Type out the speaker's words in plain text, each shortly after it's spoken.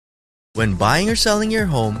When buying or selling your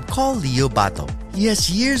home, call Leo Bato. He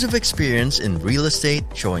has years of experience in real estate,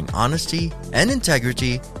 showing honesty and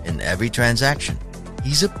integrity in every transaction.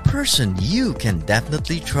 He's a person you can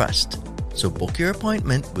definitely trust. So book your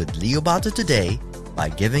appointment with Leo Bato today by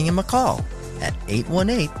giving him a call at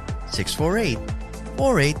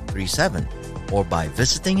 818-648-4837 or by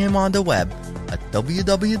visiting him on the web at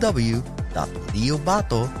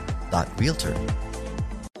www.leobato.realtor.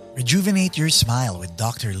 Rejuvenate your smile with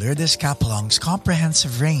Dr. Lourdes Capelong's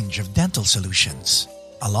comprehensive range of dental solutions.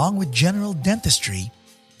 Along with general dentistry,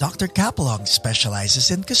 Dr. Capelong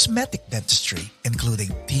specializes in cosmetic dentistry,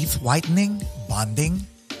 including teeth whitening, bonding,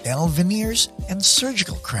 dental veneers, and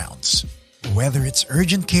surgical crowns. Whether it's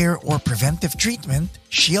urgent care or preventive treatment,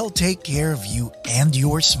 she'll take care of you and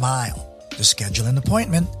your smile. To schedule an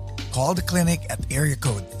appointment, call the clinic at area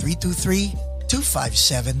code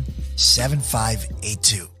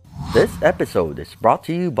 323-257-7582. This episode is brought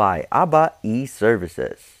to you by ABA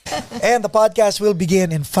e-Services. And the podcast will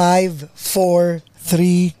begin in 5, 4,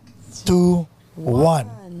 3, 2, 1.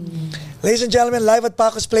 Ladies and gentlemen, live at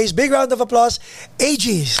Paco's Place. Big round of applause.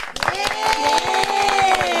 Aegis.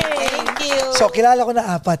 Thank you. So, kilala ko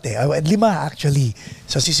na 4 eh. 5 actually.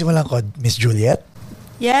 So, sisimulan ko, Miss Juliet.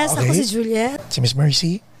 Yes, Okay. ako si Juliet. Si Miss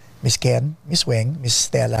Mercy, Miss Ken, Miss Weng, Miss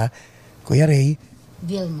Stella, Kuya Ray.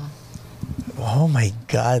 Vilma. Oh my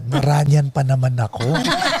God, naranyan pa naman ako.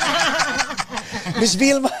 Miss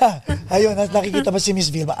Vilma. Ayun, nakikita ba si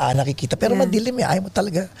Miss Vilma? Nakikita. Pero madilim eh. Ayaw mo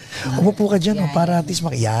talaga. Umupo ka dyan para at least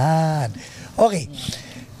yan. Okay.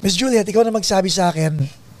 Miss Juliet, ikaw na magsabi sa akin,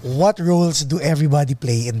 what roles do everybody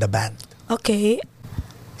play in the band? Okay.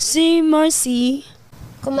 Si Mercy.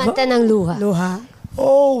 Kumanta ng luha. Luha.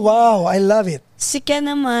 Oh, wow. I love it. Si Ken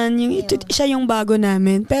naman, siya yung bago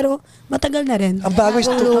namin. Pero matagal na rin. Ang bago is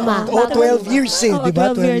 12 years eh. Oo,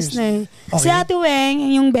 Diba? 12 years na eh. Okay. Si Ate Weng,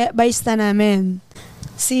 yung baista namin.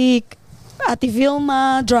 Si Ate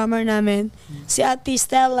Vilma, drummer namin. Si Ate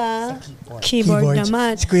Stella, keyboard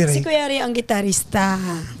naman. Si Kuya Ray. Si Kuya Ray ang gitarista.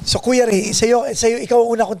 So Kuya Ray, sa'yo ikaw ang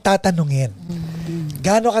una kong tatanungin.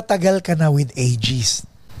 Gaano katagal ka na with Aegis?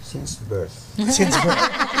 Since birth. Since birth.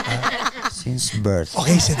 Since birth.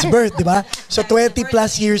 Okay, since birth, di ba? So 20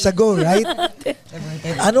 plus years ago, right?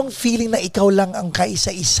 Anong feeling na ikaw lang ang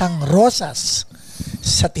kaisa-isang rosas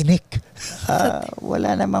sa tinik?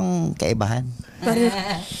 Wala namang kaibahan.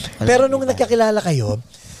 Pero nung nagkakilala kayo,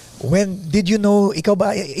 when did you know, ikaw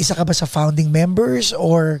ba, isa ka ba sa founding members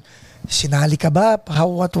or sinali ka ba?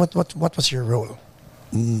 What was your role?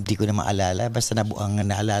 Hindi ko na maalala. Basta ang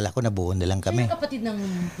naalala ko, nabuo na lang kami. Yung kapatid ng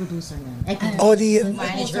producer nun. Oh, the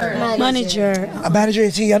Manager.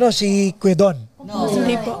 manager, si Kuya Don. No.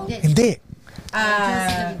 Hindi po. Hindi.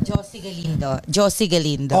 Josie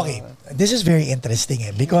Galindo. Okay, this is very interesting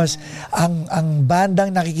because ang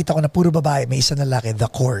bandang nakikita ko na puro babae, may isa na lalaki,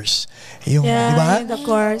 The Course. Yung, di ba? The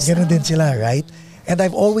Course. Ganun din sila, right? And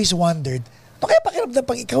I've always wondered, kaya pakiramdam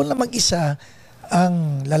pag ikaw lang mag-isa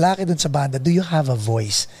ang lalaki dun sa banda, do you have a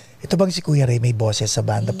voice? Ito bang si Kuya Ray may boses sa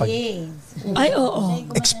banda? Ay,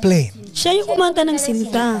 oo. Explain. Siya yung kumanta ng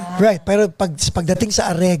sinta. Right, pero pagdating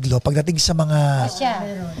sa areglo, pagdating sa mga...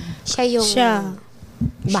 Siya yung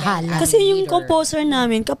bahala. Kasi yung composer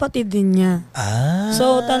namin, kapatid din niya.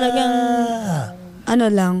 So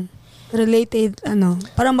talagang, related,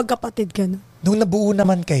 parang magkapatid ka na. Nung nabuo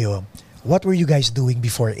naman kayo, what were you guys doing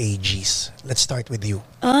before Aegis? Let's start with you.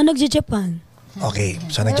 Nagja-Japan. Okay,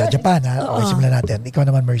 so nagja-Japan ha? Okay, simulan natin. Ikaw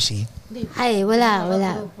naman, Mercy. Ay, wala.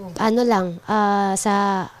 Sa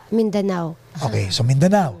Mindanao. Okay, so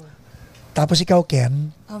Mindanao. Tapos ikaw,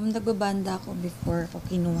 Ken? Nagbabanda ako before ako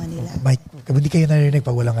kinuha nila. Mike, hindi kayo narinig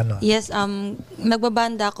pag walang ano? Yes,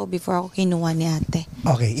 nagbabanda ako before ako kinuha ni ate.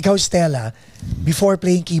 Okay, ikaw, Stella, before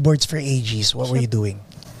playing keyboards for Aegis, what were you doing?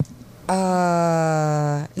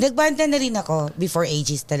 Nagbanda na rin ako before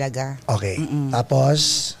Aegis talaga. Okay,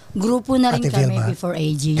 tapos... Grupo na rin Ate kami Vilma. before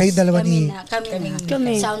Aegis. Kayo dalawa ni...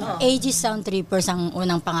 Kami. Aegis Sound Trippers ang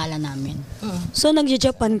unang pangalan namin. So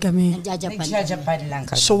nagja-Japan kami. Nagja-Japan lang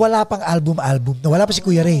kami. So wala pang album-album. Wala pa si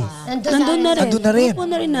Kuya Ray. Nandun na rin. Nandun na rin. Grupo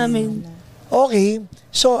na rin namin. Okay,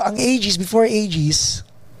 so ang Aegis, before Aegis,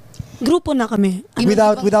 Grupo na kami.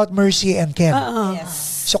 without Mercy and Ken.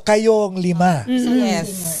 So kayong 5.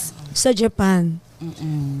 Yes. Sa Japan.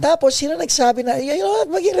 Tapos, sino nagsabi na, you know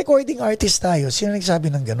what, maging recording artist tayo? Sino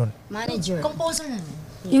nagsabi ng ganun? Manager. Composer na.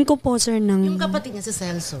 Yung composer ng... Yung kapatid niya si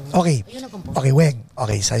Celso. Okay. Okay, Weng.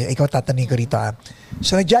 Okay, sa'yo. Ikaw tatanungin ko rito ah.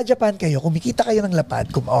 So, nagja-Japan kayo, kumikita kayo ng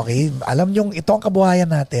lapad, okay, alam nyo, ito ang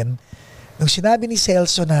kabuhayan natin. Nung sinabi ni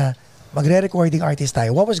Celso na magre-recording artist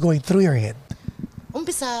tayo, what was going through your head?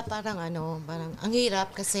 Umpisa parang ang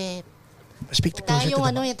hirap kasi Speak to closer to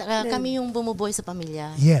Tayong the kami yung bumubuhay sa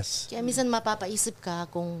pamilya. Yes. Kaya minsan mapapaisip ka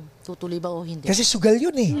kung tutuloy ba o hindi. Kasi sugal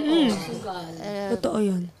yun eh. Totoo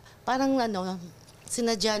yun. Parang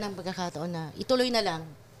sinadya ng pagkakataon na ituloy na lang.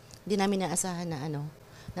 Hindi namin naasahan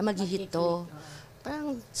na mag-hit to.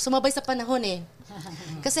 Parang sumabay sa panahon eh.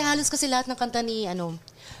 Kasi halos lahat ng kanta ni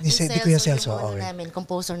Ni Kuya Celso, yung okay. namin,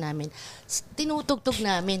 composer namin, tinutugtog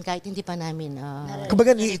namin kahit hindi pa namin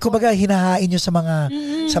Kumbaga hinahain nyo sa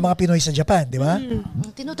mga Pinoy sa Japan, di ba?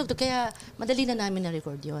 tinutugtog, kaya madali na namin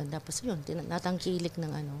na-record yun. Tapos yun, natangkilik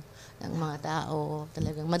ng mga tao.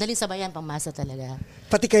 Talagang madaling sabayan, pamasa talaga.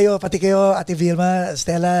 Pati kayo, Ate Vilma,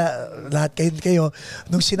 Stella, lahat kayo,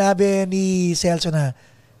 nung sinabi ni Celso na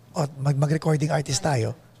mag-recording artist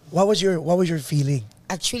tayo, what was your feeling?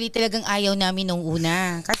 Actually, talagang ayaw namin nung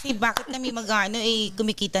una. Kasi bakit namin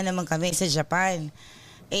kumikita naman kami sa Japan.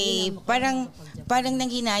 Parang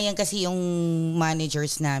nanghinayang kasi yung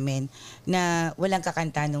managers namin na walang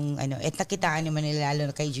kakanta nung at nakitaan naman nila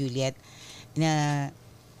lalo na kay Juliet na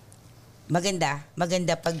maganda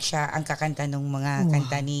pag siya ang kakanta ng mga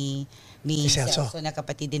kanta ni Celso na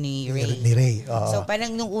kapatid din ni Ray. Ni Ray, oo. So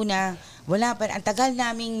parang nung una, ang tagal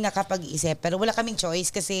naming nakapag-isip pero wala kaming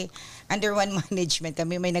choice kasi under one management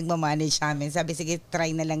kami, may nagmamanage namin. Sabi sige,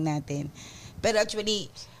 try na lang natin. Pero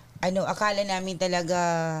actually, akala namin talaga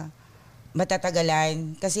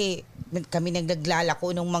matatagalan kasi kami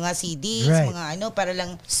naglalako ng mga CDs, right. mga para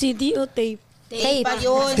lang CD o tape? Tape pa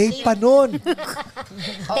yun. Tape pa nun.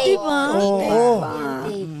 Diba? Oo.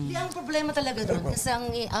 Hindi, ang problema talaga doon. Kasi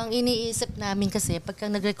ang iniisip namin kasi, pagka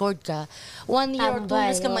nag-record ka, 1 year or 2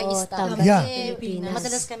 years ka may stop. Yeah. Kasi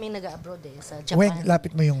madalas kami nag-abroad sa Japan. When,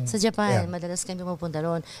 lapit mo yung... Sa Japan, yeah. madalas kami pupunta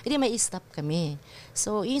roon. Hindi, may stop kami.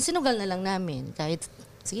 So, yung sinugal na lang namin. Kahit,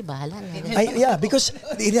 sige, bahala na. Because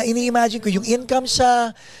ini-imagine ko yung income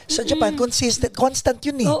sa Japan constant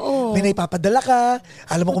yun eh. Oo. May naipapadala ka,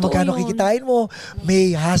 alam mo kung Totoo magkano yun. kikitain mo,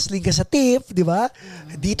 may hustling ka sa tip, di ba?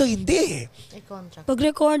 Dito hindi eh. May contract. Pag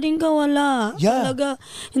recording ka, wala. Yeah. Talaga,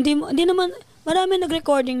 hindi naman, marami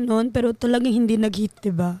nag-recording noon, pero talagang hindi nag-hit,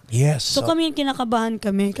 diba? Yes. So kami, kinakabahan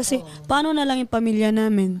kami. Kasi, paano na lang yung pamilya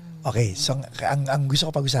namin? Okay, so ang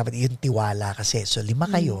gusto ko pag-usapan yung tiwala kasi. So 5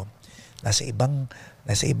 kayo, nasa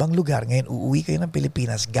ibang lugar, ngayon uuwi kayo ng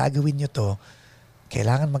Pilipinas, gagawin nyo to,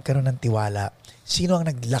 kailangan magkaroon ng tiwala. Sino ang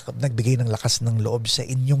nagbigay ng lakas ng loob sa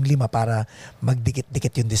inyong 5 para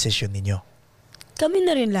magdikit-dikit yung decision ninyo? Kami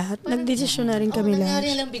na rin lahat. Nagdesisyon na rin kami lahat.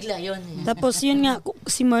 Nangyari lang bigla yun. Tapos yun nga,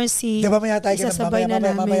 si Mercy, Di ba, mamaya tayo isasabay na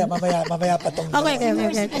namin. mamaya pa tong... Okay.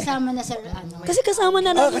 Kasama na sa Kasi kasama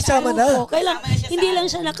na namin. kasama na. Arroyo. Hindi lang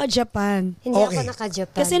siya naka-Japan. Hindi Okay. ako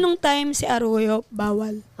naka-Japan. Kasi nung time si Arroyo,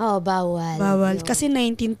 bawal. Oo, bawal. Bawal. Kasi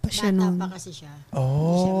 19 pa siya noon. kasi siya.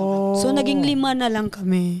 Oh. So naging 5 na lang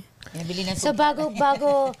kami. So bago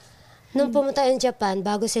nung pumunta yung Japan,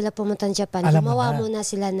 bago sila pumunta ng Japan, Alam mo gumawa na. muna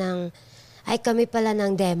sila kami pala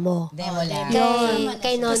ng demo. Demo lang.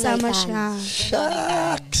 Kay Nonoy Kasama Tan. siya.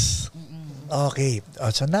 Shucks! Okay.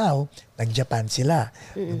 So now, nag-Japan sila.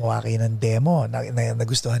 Gumawa kayo ng demo.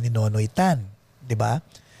 Nagustuhan ni Nonoy Tan. Di ba?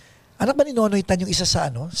 Anak ba ni Nonoy Tan yung isa sa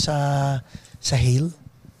sa Hale?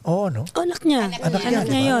 Oo, no? Anak niya. Anak niya, Anak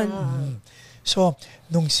di niya ba? yun. So,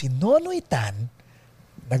 nung si Nonoy Tan,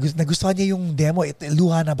 nagustuhan niya yung demo.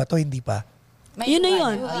 Luha na ba to? Hindi pa? Yun na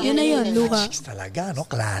yun. Yun na yun. Luha. Chicks talaga, no?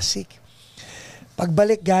 Classic.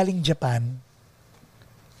 Pagbalik galing Japan,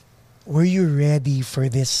 were you ready for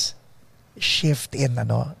this shift in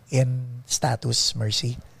status,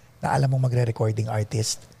 Mercy? Na alam mong magre-recording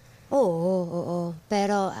artist? Oo.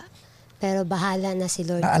 Pero bahala na si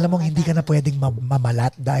Lord. Na alam mong hindi ka na pwedeng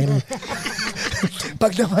mamalat dahil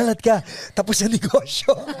pag namalat ka, tapos ang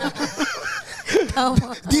negosyo.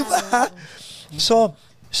 Di ba? So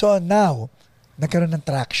now, nagkaroon ng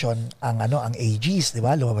traction ang Aegis, 'di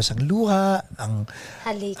ba? Lumabas ang luha, ang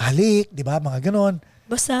halik, 'di ba? Mga ganon.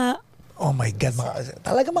 Basta, Oh my god,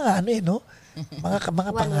 talaga mga no? Mga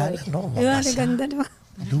pangalan, no? yun, Mabasa. ganda diba?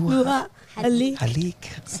 Luha, Halik. halik.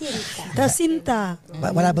 Tapos sinta.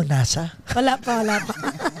 Wala bang nasa? Wala pa.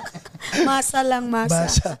 Masa lang, masa.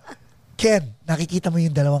 Basa. Ken, nakikita mo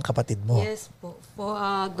yung 2 kapatid mo. Yes po.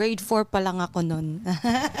 Grade 4 pa lang ako nun.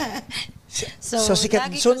 So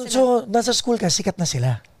sikat. lagi So, ko sila- so nasa school ka, sikat na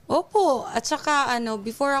sila. Opo. At saka,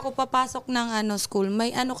 before ako papasok ng school,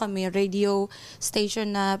 may kami, radio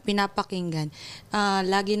station na pinapakinggan.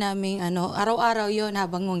 Lagi naming, araw-araw yon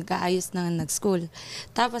habang magkaayos na nag-school.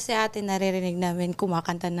 Tapos si ate naririnig namin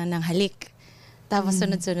kumakanta na ng halik. Tapos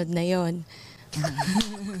sunod-sunod na yon.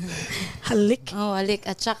 Halik. Oh, halik.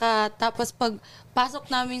 At saka, tapos pag pasok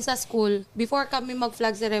namin sa school, before kami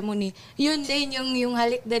mag-flag ceremony, yun din, yung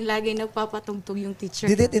halik din, lagi nagpapatungtog yung teacher.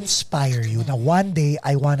 Did it inspire you na one day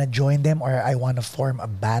I wanna join them or I wanna form a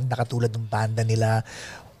band na katulad ng banda nila?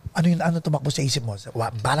 Ano tumakbo sa isip mo?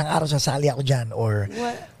 Balang araw sasali ako dyan or...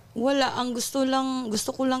 Wala. Ang gusto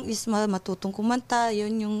ko lang is matutong kumanta.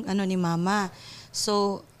 Yun yung ni mama.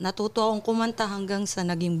 So, natuto akong kumanta hanggang sa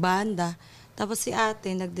naging banda. Tapos si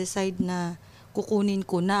ate nag-decide na kukunin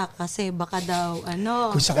ko na kasi baka daw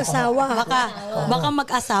baka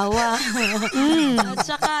mag-asawa. At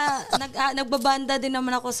saka nagbabanda din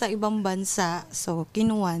naman ako sa ibang bansa. So,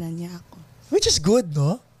 kinuha na niya ako. Which is good,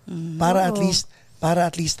 no? Para at least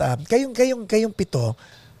kayong pito,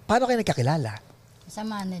 paano kayo nagkakilala? Sa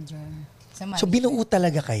manager. So binuo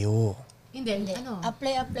talaga kayo. Hindi.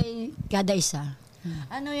 Apply kada isa.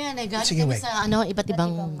 Galing Sige, kami wait. sa iba't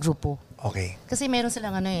ibang grupo. Okay. Kasi meron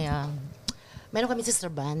silang meron kami sister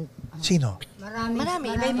band. Sino?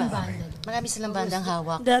 Marami, iba-iba. Marami silang bandang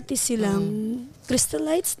hawak. Dati silang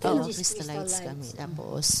Crystallites. Oo, Crystallites kami.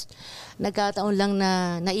 Tapos, nagkataon lang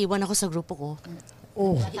na naiwan ako sa grupo ko.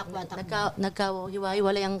 Oh.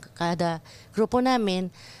 Nagkahiwa-hiwalay ang kada grupo namin.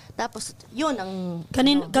 Tapos, yun ang...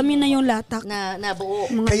 Kami na yung latak. Na nabuo.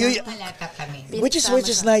 Kayo, Latak kami. which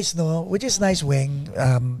is nice, no? Which is nice, Weng,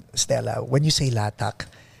 Stella. When you say latak,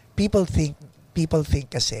 people think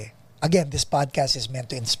kasi, again, this podcast is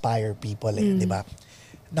meant to inspire people, di ba?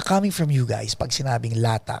 Na coming from you guys, pag sinabing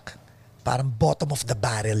latak, parang bottom of the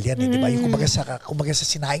barrel yan, di ba? Yung kumbaga sa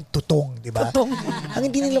sinaing tutong, di ba? Ang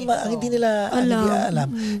hindi nila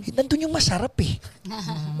alam. Nandun yung masarap eh.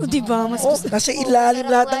 Di ba? Nasa ilalim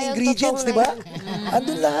lahat ng ingredients, di ba?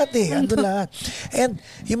 Andun lahat eh. Andun lahat. And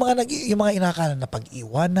yung mga inakala na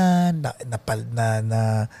pag-iwanan,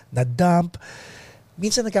 na dump,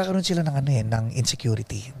 minsan nagkakaroon sila ng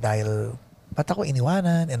insecurity dahil ba't ako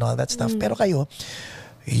iniwanan and all that stuff. Pero kayo,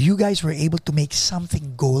 you guys were able to make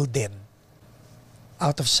something golden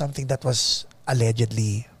out of something that was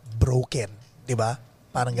allegedly broken. Di ba?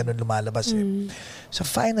 Parang ganun lumalabas eh. So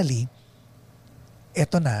finally,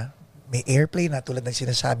 eto na, may airplay na tulad ng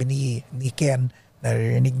sinasabi ni Ken,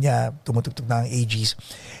 narinig niya, tumutugtog na ang Aegis.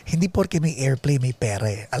 Hindi porke may airplay, may pera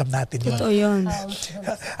eh. Alam natin yun. Totoo yun.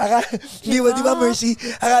 Di ba, Mercy?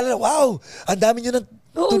 Akala na, wow, ang dami nyo ng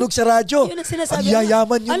tunog sa radyo. Yun ang sinasabi. Ang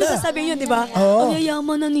yayaman nyo na. Ano sasabihin yun, di ba? Oo. Ang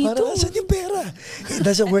yayaman na nito. Parang saan yung pera? It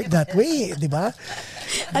doesn't work that way, di ba?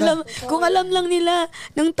 Kung alam lang nila,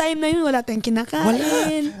 ng time na yun, wala tayong kinakain.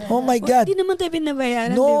 Wala. Oh my God. Hindi naman tayo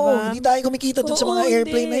binabayaran, No, di ba? hindi tayo kumikita dun sa mga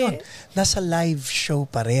airplane na yun. Nasa live show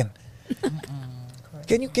pa rin.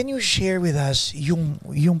 Can you share with us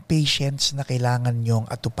yung patience na kailangan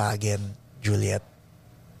nyong atupagin, Juliet?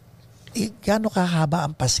 Gaano kahaba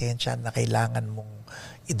ang pasensya na kailangan mong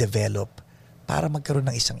i-develop para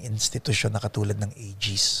magkaroon ng isang institusyon na katulad ng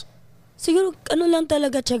Aegis? Siguro, lang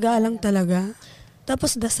talaga, tiyaga lang talaga.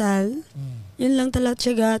 Tapos dasal. Yun lang talaga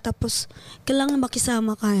tiyaga. Tapos, kailangan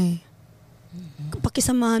makisama ka eh.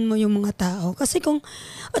 Pakisamahan mo yung mga tao. Kasi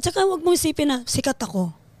at saka wag mong isipin na, sikat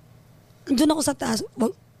ako. Andun ako sa taas.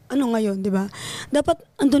 Ngayon, di ba? Dapat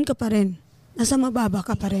andun ka pa rin. Nasa mababa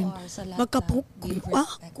ka pa rin.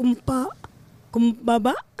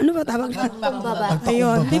 Kumbaba? Ano ba tawag? Kumbaba.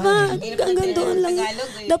 Ayun. Di ba? Hanggang doon lang.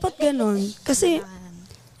 Dapat ganon. Kasi,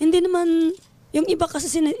 hindi naman, yung iba kasi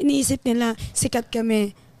iniisip nila, sikat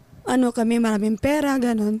kami, maraming pera,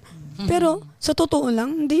 ganon. Pero, sa totoo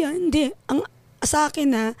lang, hindi. Sa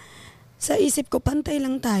akin sa isip ko, pantay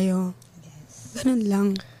lang tayo. Ganon lang.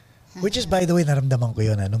 Which is, by the way, naramdaman ko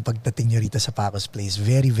yun. Nung pagdating nyo rito sa Paco's Place,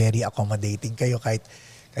 very, very accommodating kayo kahit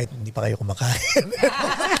hindi pa kayo kumakain.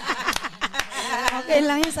 Okay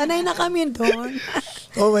lang yun. Sanay na kami doon.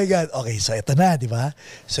 Oh my God. Okay, so ito na, di ba?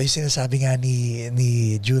 So yung sinasabi nga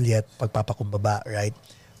ni Juliet, pagpapakumbaba, right?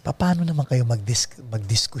 Paano naman kayo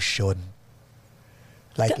magdiskusyon?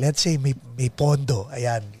 Like, let's say may pondo.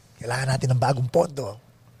 Ayan, kailangan natin ng bagong pondo.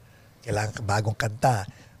 Kailangan bagong kanta.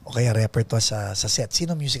 O kaya repertoire sa set.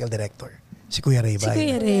 Sino musical director? Si Kuya Ray ba? Si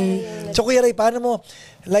Kuya Ray. So Kuya Ray, paano mo,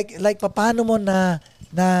 paano mo na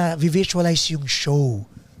visualize yung show?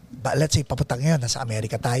 Let's say, papunta ngayon, nasa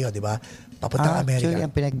Amerika tayo, di ba? Papunta Amerika.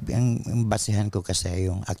 Actually, ang basihan ko kasi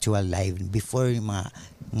yung actual live. Before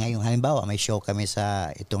ngayong halimbawa, may show kami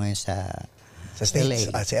ngayon sa States,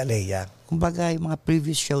 LA. Sa LA, yeah. Kumbaga, yung mga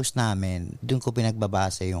previous shows namin, doon ko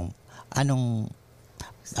pinagbabasa yung anong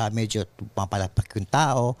medyo mapalapak yung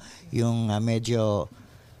tao, yung medyo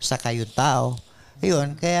sakay yung tao.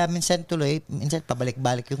 Ayun, kaya minsan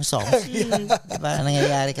pabalik-balik yung songs. Diba?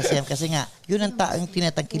 Nangyayari kasi yan. Kasi nga, yun ang yung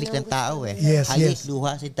tinatangkilik ng tao eh. Yes, Halik, yes.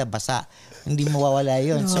 luha, sinta, basa. Hindi mawawala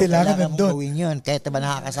yun. So, Kailangan kailangan mong nandun. gawin yun. Kahit ba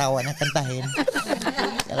nakakasawa ng kantahin.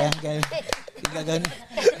 Kailangan gawin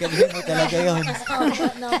mo talaga yun.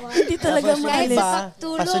 Hindi talaga Tapos yung maalis. iba,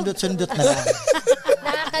 Tulog. pasundot-sundot na lang.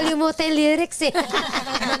 Nakakalimutan yung lyrics eh.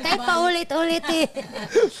 Kahit paulit-ulit eh.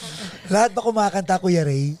 Lahat ba kumakanta, Kuya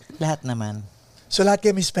Ray? Lahat naman. So lahat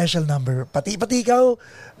kayo may special number. Pati ikaw,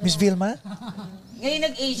 Miss Vilma?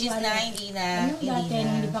 Ngayon nag-Aegis na, hindi na.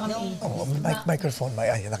 Hindi pa kami Aegis. Oh, microphone.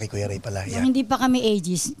 Ay, naki Kuya Ray pala. Yeah. Nung hindi pa kami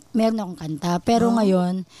Aegis, meron akong kanta. Pero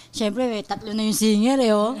ngayon, syempre, tatlo na yung singer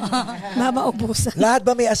eh, oh. Mabaubusan. Lahat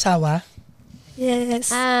ba may asawa?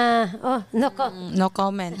 Yes. No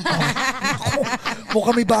comment.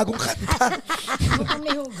 Mukhang may bagong kanta.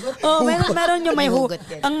 Oh, meron yung may Hugot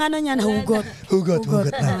yan. ang ano niyan, hugot.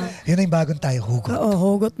 Hugot na. Yun na yung bagong tayo, hugot. Oo,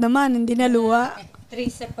 hugot naman, hindi na luwa. 3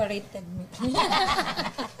 separated me.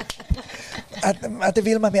 At Ate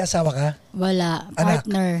Vilma, may asawa ka? Wala. Anak.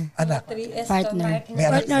 Partner. May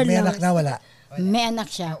anak na, wala? May anak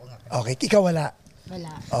siya. Okay, ikaw wala? Wala.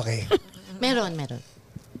 Okay. Meron.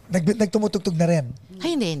 Nagtumutugtog na rin?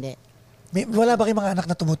 Ay, hindi. Wala ba kayong mga anak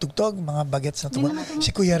na tumutugtog? Mga bagets na tumutugtog?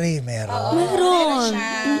 Si Kuya Ray, meron. Meron.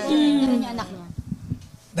 Meron yung anak niya.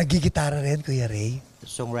 Nagigitara rin, Kuya Ray?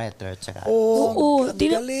 Songwriter, tsaka. Oo.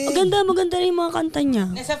 galing. Maganda rin yung mga kanta niya.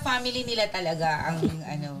 Nasa family nila talaga ang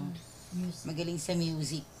magaling sa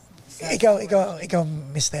music. Ikaw,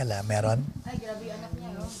 Miss Stella, meron?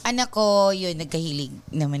 Anak ko, yun, nagkahilig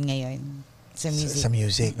naman ngayon sa music. Sa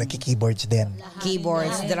music. Nagki-keyboards din.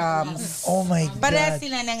 Keyboards, drums. Oh my God. Para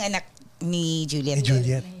sila ng anak ni Juliet. Ni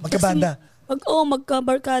Juliet. Magkabanda.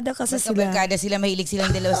 Magkabarkada kasi sila. Magkabarkada sila, mahilig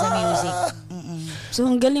silang dalawa sa music. So,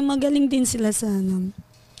 magaling din sila sa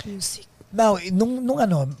music. Now, nung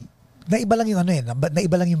naiba lang yung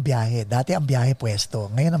naiba lang yung biyahe. Dati ang biyahe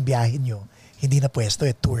pwesto. Ngayon ang biyahe nyo, hindi na pwesto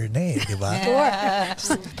tour na di ba? Tour.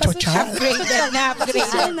 Chochal. Tour. di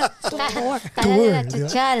ba?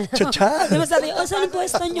 Chuchal. Chochal. Diba sabi, saan ang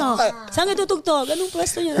pwesto nyo? Saan kayo tutugtog? Anong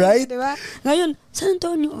pwesto nyo? Right? Diba? Ngayon, saan ang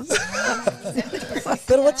tour nyo?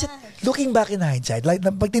 Pero looking back in hindsight, like,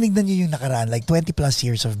 pag tinignan nyo yung nakaraan, like 20 plus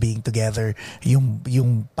years of being together, yung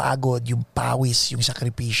pagod, yung pawis, yung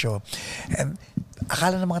sakripisyo, and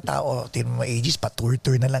akala ng mga tao, tinong mga Aegis,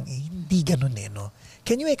 pa-tour-tour na lang, hindi ganun no?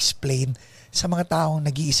 Can you explain sa mga taong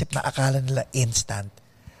nag-iisip na akala nila instant,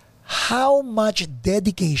 how much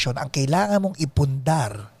dedication ang kailangan mong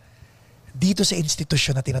ipundar dito sa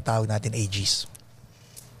institusyon na tinatawag natin Aegis?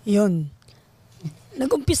 Yun.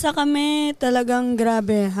 Nag-umpisa kami talagang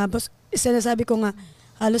grabe. Habos, sinasabi ko nga,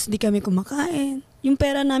 halos di kami kumakain. Yung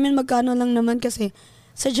pera namin magkano lang naman kasi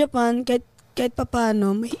sa Japan, kahit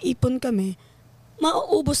papano, may ipon kami.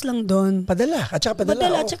 Mauubos lang doon. Padala. At saka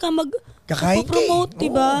padala. At saka Kakain ka promote,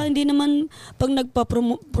 diba? Hindi naman pag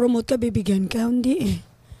nagpa-promote ka, bibigyan ka. Hindi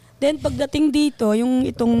Then pagdating dito,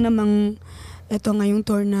 ito nga yung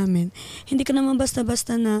tour namin, hindi ka naman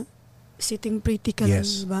basta-basta na sitting pretty ka lang,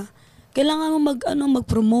 diba? Kailangan mo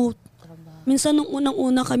mag-promote. Minsan nung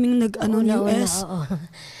unang-una kaming US,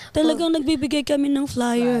 talagang nagbibigay kami ng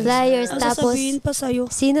flyers. Flyers, Ang tapos, sasabihin pa sa'yo.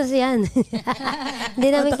 sino yan? Hindi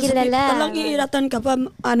namin kilala. Talang iiratan ka pa,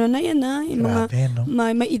 na yan yung mga Grabe, no?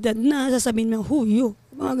 may edad na, sasabihin mo, who you?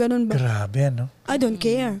 Mga ganun ba? Grabe, no? I don't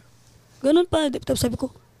care. Ganun pa. Tapos sabi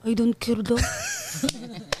ko, I don't care daw.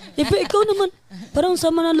 Ikaw naman, parang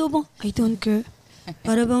sama na loob mo, I don't care.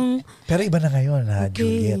 Para bang... Pero iba na ngayon, Okay.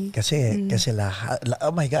 Juliet. Kasi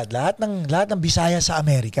oh my God, lahat ng Bisaya sa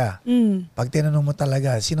Amerika. Pag tinanong mo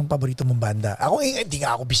talaga, sinong paborito mong banda? Ako, hindi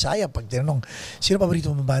nga ako Bisaya. Pag tinanong, sino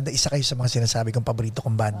paborito mong banda? Isa kayo sa mga sinasabi kong paborito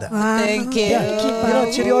kong banda. Thank you.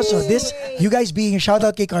 Yeah. Seryoso, you guys being here, shout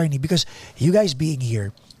out kay Carney, because you guys being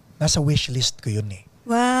here, nasa wish list ko yun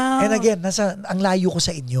Wow. And again, ang layo ko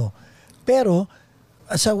sa inyo. Pero,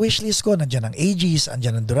 sa wishlist ko, nandiyan ang Aegis,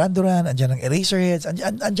 andyan ang Duran Duran, andyan ang Eraserheads,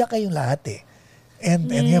 andyan kayong lahat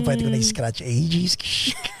And nga, pwede ko na i-scratch Aegis.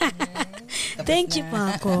 Thank you,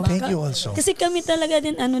 Paco. Thank you also. Kasi kami talaga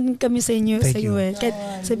din, din kami sa inyo, Thank sa you. US. Kahit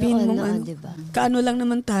sabihin mo, diba? kaano lang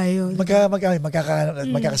naman tayo.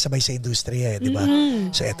 Magkakasabay sa industriya, di ba?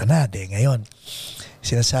 So, eto na, ngayon.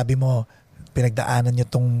 Sinasabi mo, pinagdaanan nyo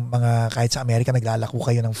tong mga, kahit sa Amerika, naglalako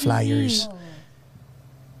kayo ng flyers.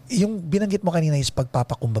 Yung binanggit mo kanina is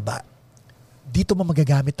pagpapakumbaba. Dito mo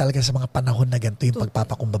magagamit talaga sa mga panahon na ganito yung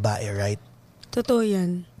pagpapakumbaba, right? Totoo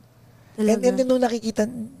yan. And then nung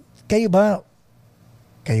nakikita, kayo ba,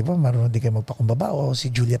 Kayo ba, marunong din kayo magpakumbaba o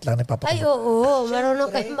si Juliet lang Ay, nagpapakumbaba? oo. Marunong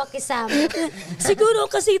kayo makisama. Siguro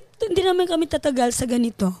kasi hindi naman kami tatagal sa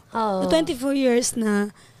ganito. Oo. 24 years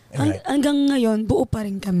na Right. hanggang ngayon buo pa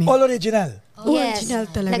rin kami. All original. Yes. Original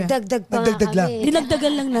talaga. Nagdagdag pa Nagdagdag nga lang. kami.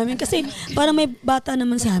 Dinagdagan lang namin kasi para may bata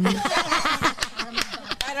naman sa amin.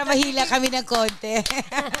 Para mahila kami ng konti.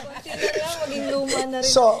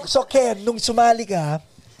 So Ken, nung sumali ka,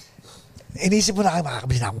 inisip mo na kayo,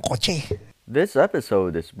 makakabili na akong kotse. This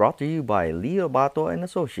episode is brought to you by Leo Bato and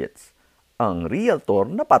Associates, ang realtor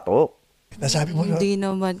na patok. Nasabi mo, no? Hindi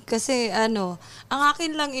naman. Kasi ang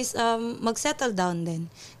akin lang is mag-settle down din.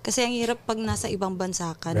 Kasi ang hirap pag nasa ibang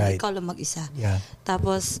bansa ka, na Right. ikaw lang mag-isa. Yeah.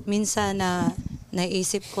 Tapos minsan na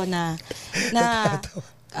naisip ko na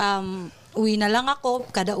uwi na lang ako,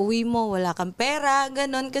 kada uwi mo wala kang pera,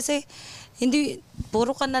 ganon. Kasi hindi,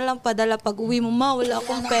 puro ka na lang padala pag uwi mo, ma, wala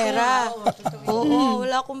akong pera. Oo,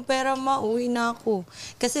 wala akong pera, ma, uwi na ako.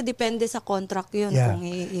 Kasi depende sa contract yun. Yeah. Kung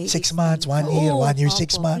 6 months, 1 year, Oo, 1 year, opo.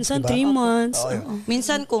 6 months. Minsan diba? 3 months. Oo. Oo.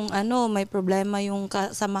 Minsan kung may problema yung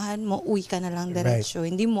kasamahan mo, uwi ka na lang diretso.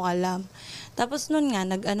 Hindi mo alam. Tapos nun nga,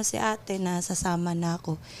 si ate na sasama na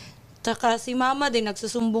ako. Tsaka si mama din,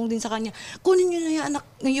 nagsusumbong din sa kanya, kunin nyo na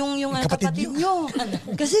yung kapatid nyo.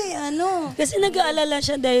 Kasi Kasi nag-aalala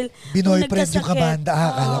siya dahil Binoy nung friend yung kabanda. Akala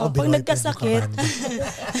ko pag Binoy friend yung nagkasakit,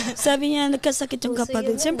 kabanda. sabi niya nagkasakit yung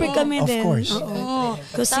kapatid. Siyempre kami Of din. course. Oo.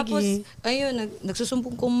 Tapos, Sige. ayun,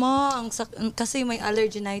 nagsusumbong ko, ma, kasi may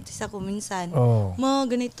allergenitis ako minsan. Oh. Ma,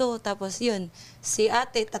 ganito. Tapos yun, si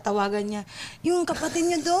ate, tatawagan niya, yung kapatid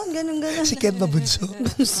niya doon, ganun. Si Ken Mabunso.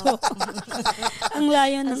 So, ang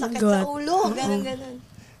layo ng Sakit agwat. sa ulo, ganun.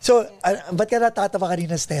 So, ba't ka natatawa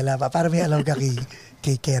kanina, Stella? Para may alam ka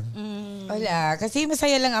kay Ken. Wala. Kasi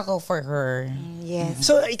masaya lang ako for her. Yes.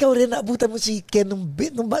 So, ikaw rin, naabutan mo si Ken nung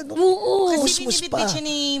Oo. Kasi musmus pa. binibit siya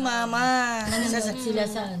ni mama. Sila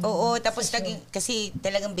sa Oo, tapos kasi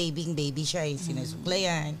talagang baby siya eh.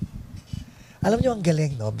 Sinusuklayan. Alam nyo, ang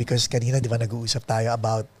galing, no? Because kanina, di ba, nag-uusap tayo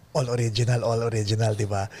about all original, di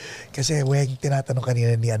ba? Kasi, tinatanong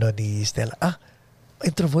kanina ni Stella,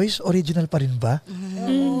 intro voice, original pa rin ba?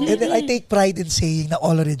 And then, I take pride in saying na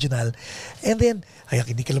all original. And then,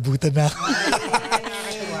 hindi kalabutan na ako.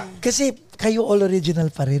 Kasi, kayo all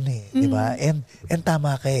original pa rin eh, di ba? And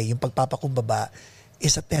tama kayo, yung pagpapakumbaba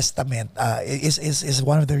is a testament, is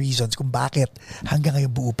one of the reasons kung bakit hanggang ngayon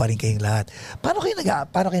buo pa rin kayong lahat. Paano kayo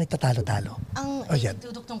nagtatalo-talo? Ang yan.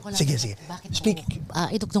 idudugtong ko lang. Sige. Bakit Speak.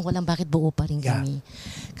 idugtong ko lang bakit buo pa rin Yeah. kami.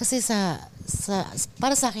 Kasi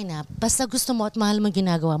para sa akin basta gusto mo at mahal mo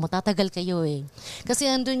ginagawa mo, tatagal kayo eh. Kasi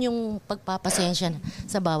andun yung pagpapasensya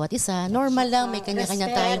sa bawat isa. Normal lang, may kanya-kanya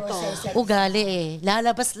tayong ugali eh.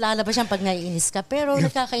 Lalabas yan pag naiinis ka. Pero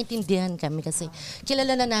nagkakaintindihan kami kasi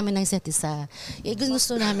kilala na namin ang isa't isa.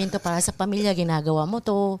 Gusto namin to para sa pamilya, ginagawa mo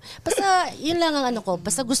to. Basta, yun lang ang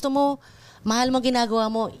basta gusto mo, mahal mo ginagawa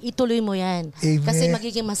mo, ituloy mo yan. Amen. Kasi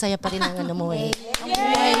magiging masaya pa rin ang mo eh.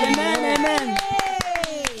 Amen.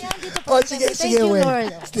 Sige, Thank you, Wen.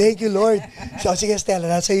 Lord. Thank you, Lord. So, sige, Stella,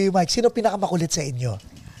 nasa iyo yung mic. Sino pinakamakulit sa inyo?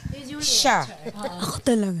 Siya. Ako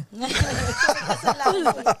talaga.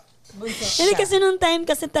 Hindi kasi nung time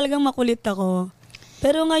kasi talagang makulit ako.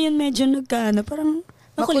 Pero ngayon medyo parang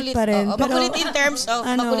makulit pa rin. Oo, Pero,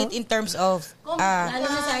 makulit in terms of lalo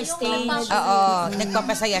na sa stage.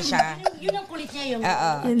 nagpapasaya siya. Yun ang kulit niya yung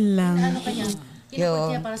yun lang.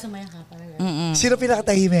 Yun. para sumaya ka. Sino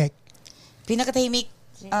pinakatahimik? Pinakatahimik.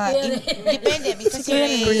 Depende. Minsan si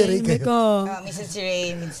Kuya Ray. Ray kayo. Ko. Minsan si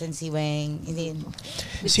Ray, minsan si Weng. Hindi.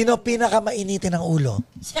 Sino pinakamainitin ng ulo?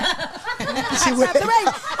 Si Wen.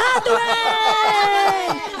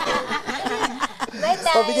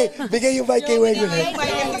 Bigay yung mic kay Wen.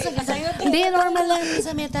 Hindi, normal lang.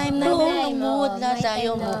 Sa may time na mood na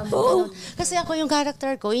tayo mo. Kasi ako yung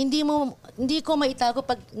character ko, hindi ko maitago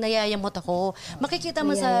pag nayayamot ako. Makikita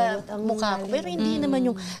mo sa mukha ko. Pero hindi naman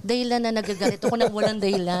yung dahilan na nagagalit ako nang walang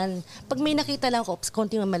dahilan. Pag may nakita lang ako,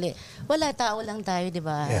 konti mali. Wala, tao lang tayo, di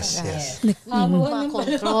ba? Yes.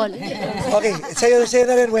 Control. Okay, sa'yo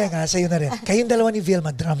na rin, Weng, ha? Sa'yo na rin. Kayong dalawa ni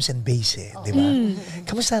Vilma, drums and bass, eh. Di ba?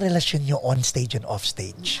 Kamusta ang relasyon nyo on stage and off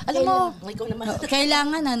stage? Alam mo, ikaw naman.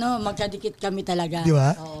 Kailangan magkadikit kami talaga. Di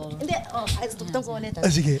ba? Hindi, tugtong ko ulit.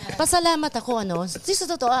 Sige. Pasalamat ako, sa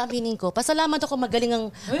totoo, aminin ko, pasalamat ako magaling ang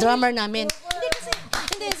drummer namin.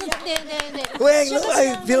 Weng,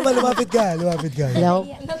 ay, feel mo, lumapit ka. Hello?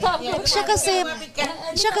 Siya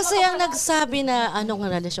kasi ang nagsabi na anong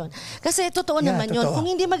relasyon. Kasi totoo Yeah, naman yun. totoo. Kung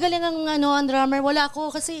hindi magaling ang drummer, wala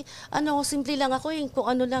ako. Kasi simple lang ako yung kung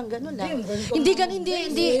ano lang, gano'n lang.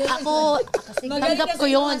 Hindi ako, tanggap ko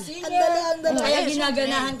yun. Kaya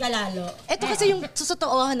ginaganahan ka lalo. Ito kasi yung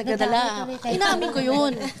susotoohan nagdadala. Inamin ko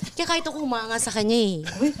yun. Kaya kahit ako humanga sa kanya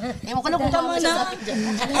Ewan ko lang kung humanga sa akin dyan.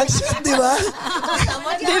 Ang sweet, di ba?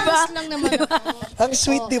 Diba? lang naman ako. Ang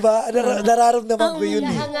sweet, di ba? Nararamdaman ko yun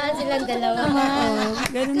eh. Hangaan silang dalawa.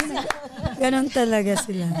 Ganon talaga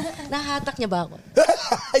sila. Nahatak niya ba ako?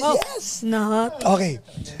 Yes! Nahat. Okay.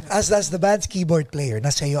 As the band's keyboard player,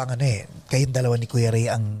 nasa iyo ang kayong dalawa ni Kuya Ray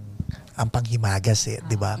ang panghimagas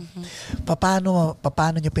di ba?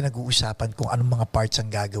 Paano niyo pinag-uusapan kung anong mga parts ang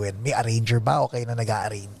gagawin? May arranger ba o kayo na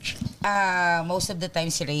nag-a-arrange? Most of the time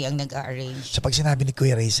si Ray ang nag-arrange. So pag sinabi ni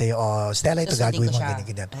Kuya Ray sa'yo, Stella, ito Susundin gagawin ko mo siya.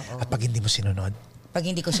 ganyan. At pag hindi mo sinunod? Pag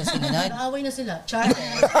hindi ko siya sinunod, Away na sila.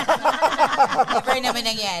 never naman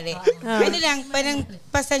nangyari. Ano lang, parang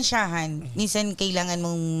pasensyahan. Minsan kailangan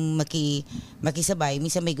mong makisabay.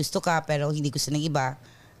 Minsan may gusto ka pero hindi gusto ng iba.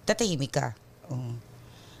 Tatahimik ka.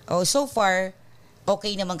 So far,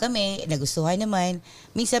 okay naman kami, nagustuhan naman.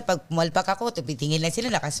 Minsan pag pumalpak ako, tumitingin lang sila,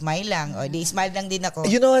 nakasmile lang. O di smile lang din ako.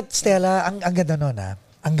 You know what, Stella? Ang ganda nun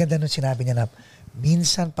Ang ganda nun sinabi niya na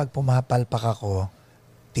minsan pag pumapalpak ako,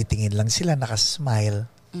 titingin lang sila, nakasmile,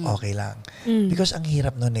 okay lang. Because ang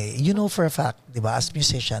hirap nun you know for a fact, di ba, as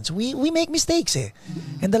musicians, we make mistakes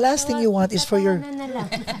And the last thing you want is for your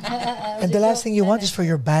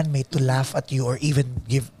bandmate to laugh at you or even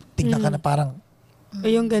tignan ka na parang,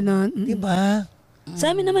 Yung ganon. di ba?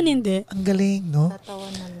 Sa amin naman hindi. Ang galing, no? Tatawa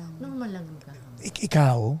na lang. Normal lang ka.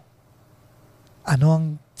 Ikaw, ano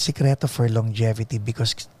ang sikreto for longevity?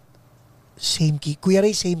 Because same key. Kuya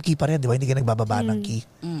Ray, same key pa rin, di ba? Hindi ka nagbababa ng key.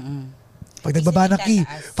 Pag nagbaba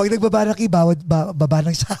ng key, baba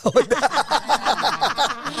ng sahod.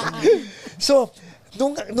 So,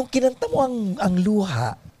 nung kinanta mo ang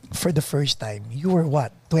luha for the first time, you were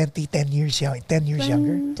what? 10 years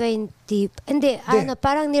younger? 20. Hindi,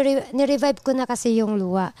 parang nirevive ko na kasi yung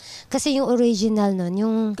luwa. Kasi yung original nun,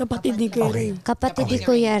 yung Kapatid ni Kuya Ray. kapatid ni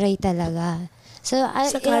Kuya Ray talaga. So,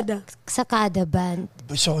 Sakada band.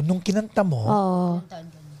 So, nung kinanta mo, Oo.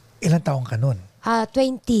 ilang taong ka nun?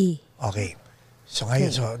 20. Okay. So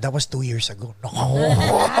ngayon, so that was 2 years ago. No.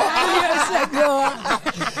 Years ago.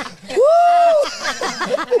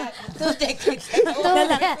 2 decades.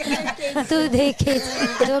 2 decades.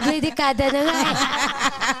 Doble dekada na nga.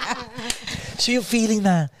 So yung feeling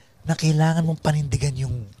na kailangan mong panindigan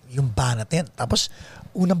yung banat yan. Tapos,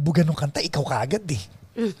 unang buga ng kanta, ikaw kaagad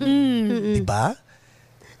Di ba?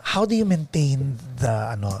 How do you maintain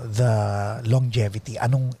the longevity?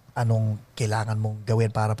 Anong kailangan mong gawin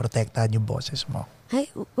para protektahan yung boses mo? Ay,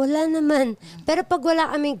 wala naman. Pero pag wala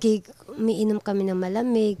kaming gig, umiinom kami ng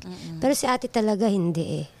malamig. Pero si ate talaga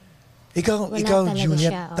hindi Ikaw talaga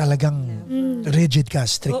Juliet, siya, talagang rigid ka,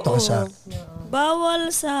 stricto ka sa...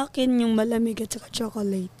 Bawal sa akin yung malamig at saka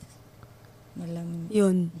chocolate. Malamig.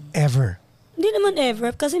 Yun. Ever. Hindi naman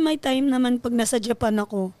ever. Kasi may time naman pag nasa Japan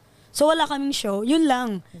ako. So wala kaming show. Yun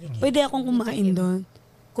lang. Pwede akong kumain doon.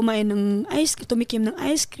 Kumain ng tumikim ng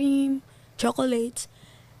ice cream, chocolates.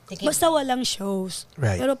 Basta walang shows.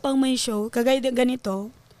 Right. Pero pag may show, kagaya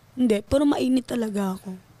ganito, hindi. Pero mainit talaga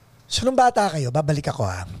ako. So nung bata kayo, babalik ako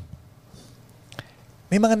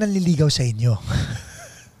may mga nanliligaw sa inyo.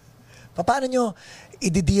 Paano nyo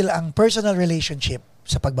i-deal ang personal relationship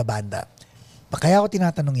sa pagbabanda? Kaya ako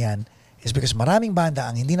tinatanong yan is because maraming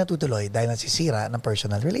banda ang hindi natutuloy dahil nasisira ng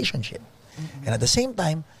personal relationship. And at the same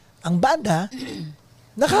time, ang banda,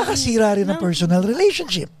 nakakasira rin ng personal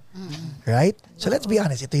relationship. Right? So let's be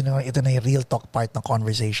honest, ito na yung real talk part ng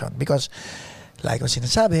conversation. Because, like ko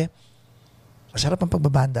sinasabi, masarap ang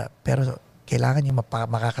pagbabanda, pero kailangan yung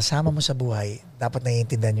makakasama mo sa buhay, dapat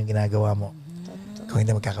naiintindihan yung ginagawa mo. Kung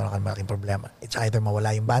hindi magkakaroon ka ng malaking problema. It's either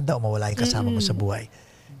mawala yung banda o mawala yung kasama mo sa buhay.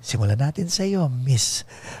 Simulan natin sa iyo, Miss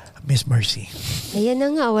Mercy. Ayan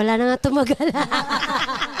na nga, wala na nga tumagal.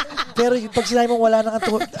 Pero pag sinabi mong wala na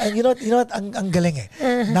nga you know what, ang galing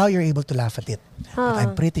Now you're able to laugh at it. But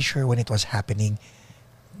I'm pretty sure when it was happening,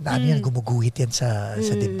 yan, gumuguhit yan sa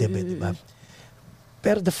dibdib, di ba?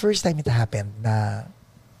 Pero the first time it happened na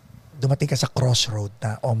dumating ka sa crossroad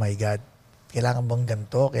na, oh my God, kailangan bang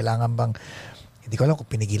ganito? Kailangan bang, hindi ko alam kung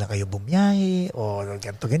pinigilan kayo bumiyahe o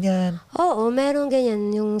ganito, ganyan. Oo, meron ganyan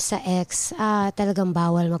yung sa ex. Talagang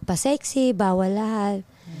bawal magpa-sexy, bawal lahat.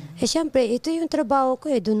 Syempre, ito yung trabaho ko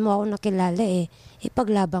Doon mo ako nakilala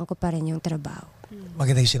Ipaglaban ko pa rin yung trabaho.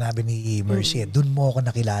 maganda yung sinabi ni Mercy. Doon mo ako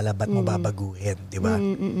nakilala, ba't mo babaguhin, di ba?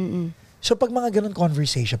 So pag mga ganun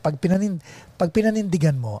conversation, pag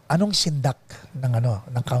pinanindigan mo, anong sindak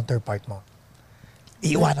ng counterpart mo?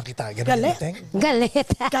 Iiwanan kita. Ganun Galit. yung thing? Galit.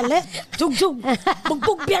 Galit. Jug-jug.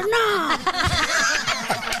 Bugbog biyerna.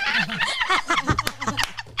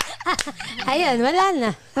 Ayun, wala na.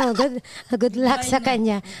 Oh, good luck sa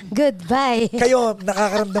kanya. Goodbye. Kayo,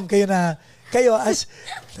 nakakaramdam kayo na, kayo as,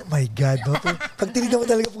 my God, no? Pag tinignan mo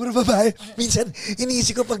talaga puro babae, minsan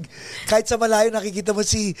iniisip ko pag kahit sa malayo nakikita mo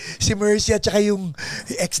si Mercy at saka yung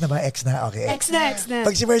ex na ba? Ex na? Okay. Ex na.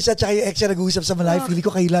 Pag si Mercy at saka yung ex na nag-uusap sa malayo, feeling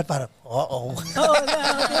ko kayo lahat parang, oo.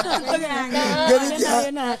 Ganun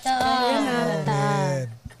Yun na.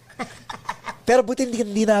 Pero buti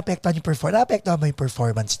hindi na-apektuhan yung performance. Na-apektuhan mo yung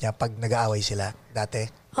performance niya pag nag-aaway sila dati?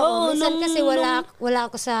 Oo, minsan kasi wala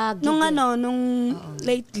ako sa gig. Nung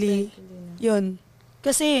lately, yun.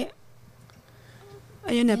 Kasi,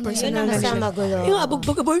 ayun na, personal na siya. Magulo. Yung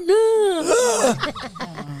abog-abog na.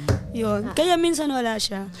 Yun. Kaya minsan wala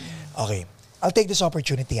siya. Okay. I'll take this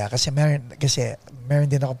opportunity kasi meron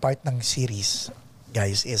din ako part ng series,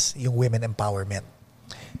 guys, is yung women empowerment.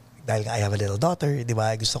 Dahil nga I have a little daughter, di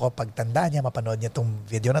ba? Gusto ko pagtanda niya, mapanood niya tong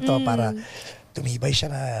video na to para tumibay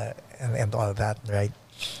siya na and all that, right?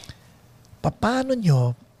 Paano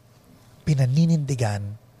nyo pinaninindigan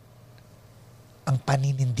ang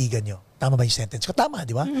paninindigan nyo? Tama ba yung sentence ko? Tama,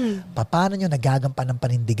 di ba? Paano nyo nagagampan ng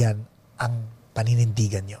panindigan ang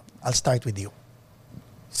paninindigan nyo? I'll start with you.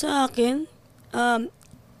 Sa akin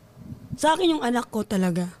yung anak ko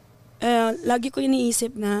talaga. Lagi ko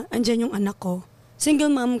iniisip na andyan yung anak ko.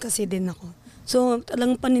 Single mom kasi din ako. So,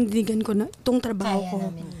 talagang panindigan ko na itong trabaho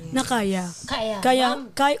ko na kaya.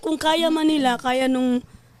 Kung kaya man nila, kaya nung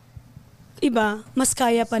iba, mas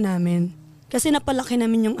kaya pa namin. Kasi napalaki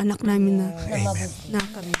namin yung anak namin na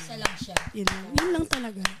kami. Isa lang siya. Yun lang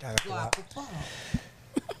talaga.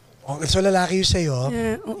 So, lalaki yung sa'yo.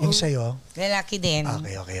 Yung sa'yo. Lalaki din.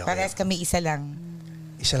 Okay. Parehas kami isa lang.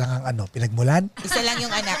 Isa lang ang pinagmulan? Isa lang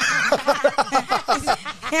yung anak.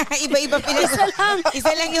 Iba-iba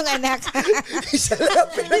Isa lang yung anak. Isa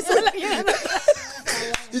lang yung anak.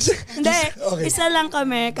 Hindi, isa lang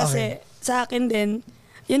kami kasi sa akin din,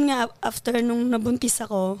 yun nga, after nung nabuntis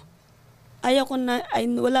ako,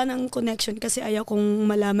 wala nang connection kasi ayaw kong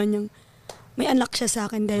malaman yung may anak siya sa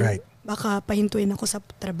akin dahil baka pahintuin ako sa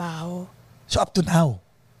trabaho. So up to now?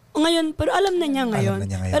 Ngayon, pero alam na niya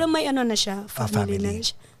ngayon. Pero may na siya, family na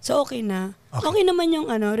siya. So okay na. Okay naman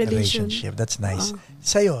yung relationship. That's nice.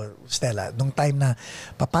 Sa'yo, Stella, nung time na,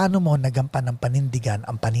 paano mo nagampan ng panindigan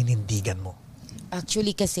ang paninindigan mo?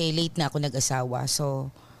 Actually kasi late na ako nag-asawa.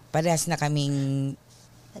 So, parehas na kaming...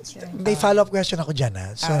 May follow-up question ako dyan.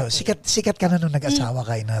 So, sikat ka na nung nag-asawa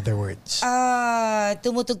ka, in other words?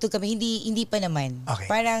 Tumutugtog kami. Hindi pa naman.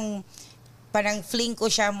 Okay. Parang fling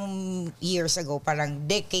ko siya years ago, parang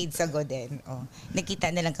decades ago din.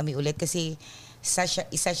 Nakita na lang kami ulit kasi isa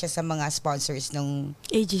siya sa mga sponsors nung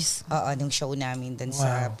Aegis. Nung show namin dun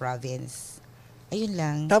sa province. Ayun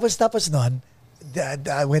lang. Tapos nun,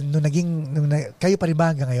 kayo pa rin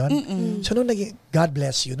ba hanggang ngayon? So nung naging, God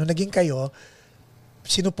bless you, nung naging kayo,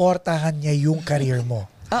 sinuportahan niya yung career mo.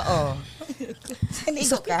 Oo.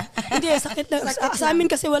 Sanigo ka? Hindi, sakit na. Sa amin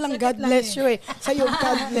kasi walang God bless you eh. Sa'yo,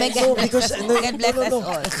 God bless. God bless us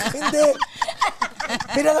all. Hindi.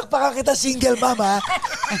 Pinalakpakan kita single, mama.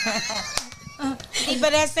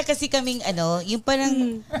 Parehas na kasi kaming yung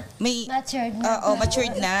parang may...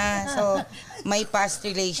 Matured na. So, may past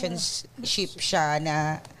relationship siya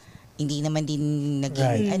na hindi naman din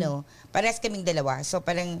naging, parehas kaming dalawa. So,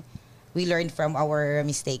 parang we learned from our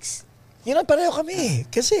mistakes. Yun ang pareho kami.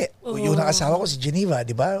 Kasi yung asawa ko si Geneva,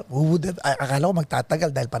 di ba? Akala ko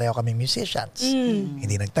magtatagal dahil pareho kami musicians.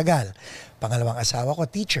 Hindi nagtagal. Pangalawang asawa ko,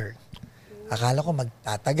 teacher. Akala ko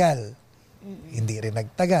magtatagal. Hindi rin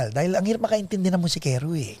nagtagal. Dahil ang hirap makaintindi ng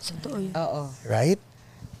musikero eh. Oo. Right?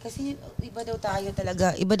 Kasi iba daw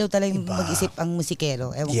talaga mag-isip ang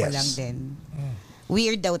musikero. Ewan ko lang din.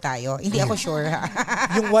 Weird daw tayo. Hindi ako sure.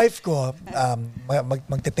 Yung wife ko,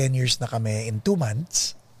 magte-10 years na kami in 2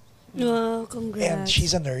 months. Wow, congrats. And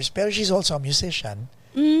she's a nurse, pero she's also a musician.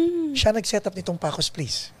 Siya nag-set up nitong Paco's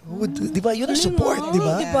Place. Di ba? Yun ang support, di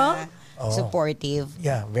ba? Di ba? Supportive.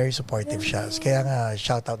 Yeah, very supportive siya. Kaya nga,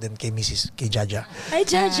 shout out din kay Jaja. Hi,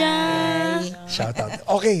 Jaja! Shout out.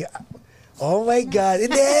 Okay. Oh my God.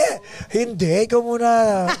 Hindi. Ikaw muna,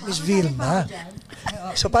 Miss Vilma.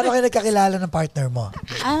 So, paano kayo nagkakilala ng partner mo?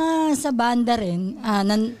 Sa banda rin.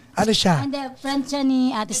 Ano siya? Hindi, friend siya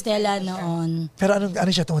ni Ate Stella noon. Pero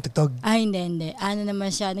ano siya, tumutugtog? Hindi. Ano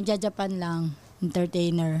naman siya, nagja-Japan lang.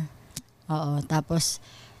 Entertainer. Oo, tapos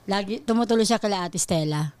lagi tumutuloy siya kay Ate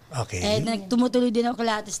Stella. Okay. Tumutuloy din ako kay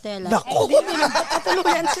Ate Stella. Naku!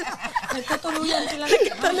 Nagtutuluyan sila.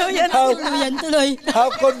 Nagtutuluyan tuloy.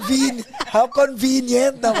 How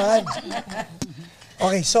convenient naman.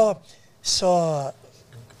 Okay, so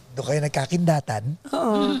doon kayo nagkakindatan.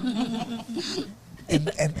 Oo. And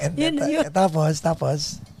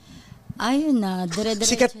tapos, Ayun na,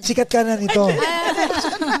 dire-diretso. sikat ka na nito.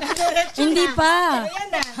 Hindi pa.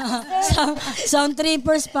 Sound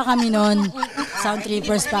trippers pa kami noon. Oh,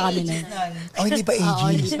 hindi pa Oo,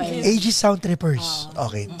 Aegis. hindi pa Aegis. Aegis Sound Trippers.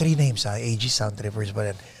 Okay, 3 names ha. Aegis Sound Trippers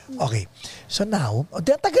pa rin. Okay. So now,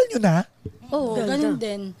 tagal nyo na. Oo, ganun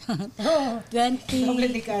din. 25,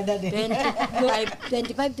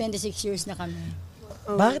 26 years na kami.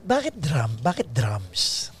 Bakit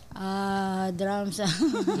drums? Drums.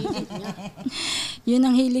 Yun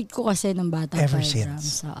ang hilig ko kasi ng bata pa. Ever Drums.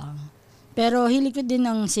 since. Pero hilig ko din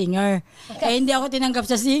ng singer. Hindi ako tinanggap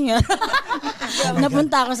sa singer.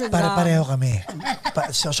 Napunta ako sa drums. Pareho kami.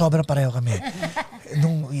 Sobrang pareho kami.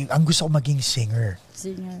 Ang gusto ko maging singer.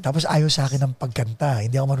 Tapos ayaw sa akin ng pagkanta.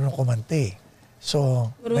 Hindi ako marunong kumante. So,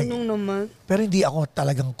 Marunong naman. pero hindi ako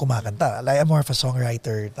talagang kumakanta. Like, I'm more of a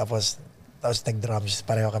songwriter. Tapos nag-drums.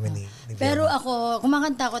 Pareho kami ni Pero Fiona. ako,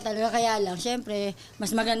 kumakanta ko talaga. Kaya lang, syempre, mas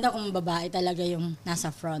maganda kung babae talaga yung nasa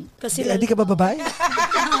front. Kasi Hindi ka ba babae?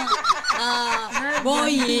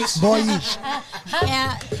 Boyish. Boyish.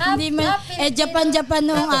 Kaya, hindi man, Japan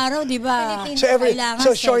noong araw, di ba? Kailangan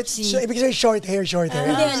short, sexy. ibig sabihin short hair.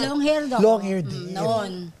 Hindi, long hair daw. Long hair din.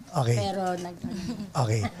 Noon. Okay. Pero,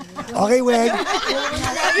 Okay. Okay, Weng.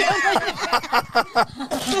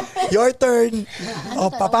 Your turn.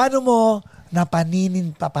 O, paano mo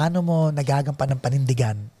nagagampan ng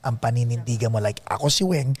panindigan ang paninindigan mo? Like, ako si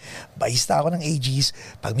Weng, bahista ako ng Aegis.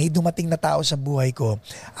 Pag may dumating na tao sa buhay ko,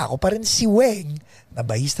 ako pa rin si Weng na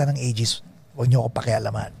bahista ng Aegis. Huwag niyo ako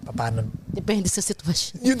pakialaman. Paano? Depende sa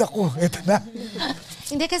sitwasyon. Yun ako. Ito na.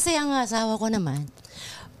 Hindi kasi ang asawa ko naman,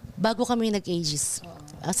 bago kami nag-Aegis,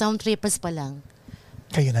 sound trippers pa lang,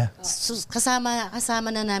 Kayo na.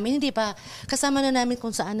 kasama na namin, hindi pa, kasama na namin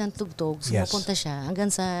kung saan ang tugtog, sumupunta siya,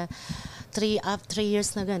 hanggang sa 3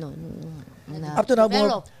 years na gano'n. Up to now,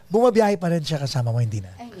 bumabiyahe pa rin siya kasama mo, hindi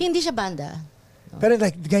na. Hindi siya banda. Pero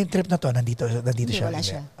like, ngayong trip na to, nandito Hindi, siya. wala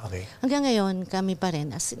Hindi. siya. Okay. Hanggang ngayon, kami pa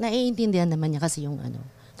rin. Naiintindihan naman niya kasi yung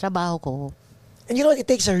trabaho ko. And you know what? It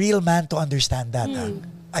takes a real man to understand that.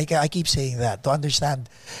 I keep saying that. To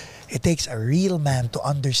understand, it takes a real man to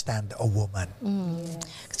understand a woman.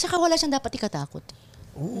 Tsaka wala siyang dapat ikatakot.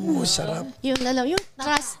 Ooh, sarap. Yung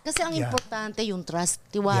trust. Kasi ang importante yung trust.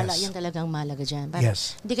 Tiwala, Yes. yan talagang mahalaga dyan. Para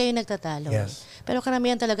Yes. hindi kayo nagtatalo. Yes. Pero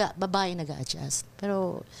karamihan talaga, babae nag-a-adjust.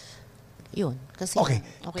 Pero, yun. Kasi, Okay.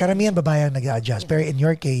 Karamihan babae ang nag-a-adjust. Pero in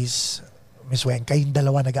your case, Miss Weng, kayong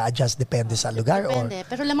dalawa nag-a-adjust depende sa lugar? Depende.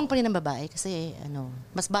 Pero lamang pa rin ng babae. Kasi,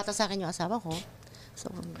 mas bata sa akin yung asawa ko.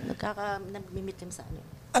 So, nag-mimitim sa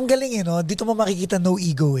Ang galing no? Dito mo makikita no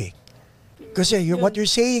ego eh. Kasi what you're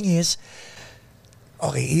saying is,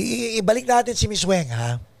 okay, ibalik natin si Miss Weng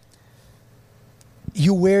ha.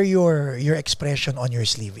 You wear your expression on your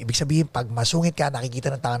sleeve. Ibig sabihin, pag masungit ka, nakikita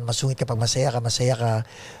ng tao, masungit ka. Pag masaya ka.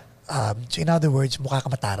 So in other words, mukha ka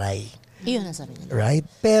mataray. Iyon ang sabi nila. Right?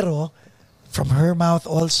 Pero, from her mouth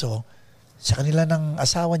also, sa kanila ng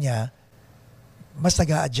asawa niya, mas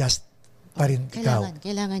nag-a-adjust pa rin ikaw.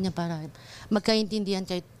 Kailangan niya para magkaintindihan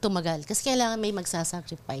kayo tumagal. Kasi kailangan may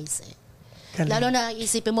magsasacrifice eh. Lalo na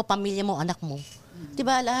isipin mo, pamilya mo, anak mo.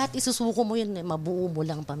 Diba, lahat isusuko mo yun, mabuo mo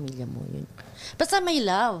lang ang pamilya mo yun. Basta may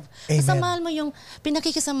love. Basta Amen. mahal mo yung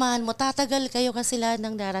pinakikisamahan mo, tatagal kayo kasi lahat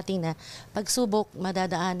ng darating na pagsubok,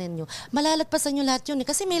 madadaanan nyo. Malalagpasan nyo lahat yun eh,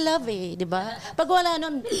 kasi may love eh, di ba? Pag wala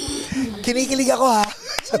nun, Kinikilig ako ha.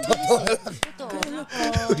 Sa totoo lang.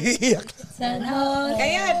 Umiiyak.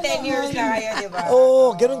 Kaya 10 years na kayo, di ba?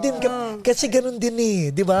 Oo, ganun din. Kasi ganun din eh.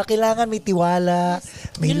 Di ba? Kailangan may tiwala,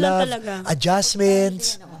 may Yun lang love, talaga.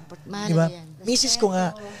 adjustments. mahal Di ba? yan.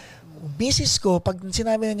 Misis ko, pag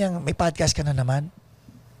sinabi na niyang may podcast ka na naman,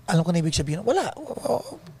 alam ko na ibig sabihin, wala.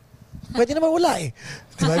 Pwede naman wala eh.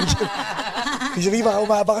 Di ba? Ibig sabihin,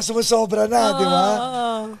 baka sumusobra na, di ba?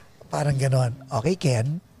 Parang ganon. Okay,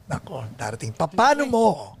 Ken. Nako, darating. Paano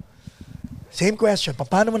mo? Same question.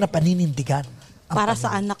 Paano mo na paninindigan? ang Para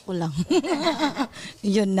sa anak ko lang.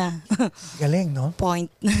 Yun na. Galing, no?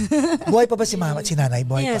 Point. Buhay pa ba si mama at si nanay?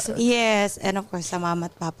 Buhay Yes, pa? yes. And of course, sa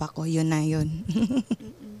mama at papa ko, yun na yun.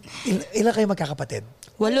 Ilan kayo magkakapatid?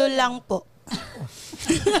 8 lang po.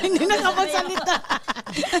 Hindi nakapagsalita.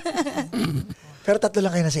 Pero 3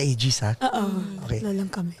 lang kayo nasa Aegis, ha? Oo. Okay. Wala lang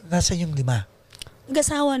kami. Nasaan yung 5?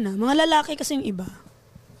 Nag-asawa na. Mga lalaki kasi yung iba.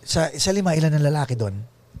 Sa 5, ilan ang lalaki doon?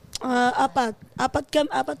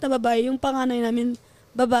 Apat na babae. Yung panganay namin,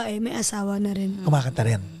 babae, may asawa na rin. Kumakanta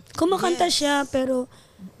rin. Kumakanta siya, pero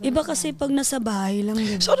iba kasi pag nasa bahay lang.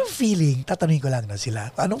 Diba? So, anong feeling, tatanungin ko lang na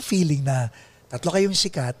sila, anong feeling na tatlo kayong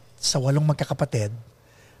sikat sa 8 magkakapatid,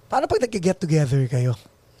 paano pag nag-get together kayo?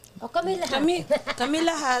 O kami lahat. Kami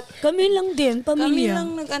lahat. Kami lang din, Kami pamilya.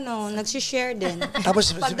 lang nagsishare din.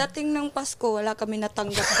 Tapos, Pagdating ng Pasko, wala kami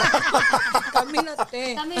natanggap. Kami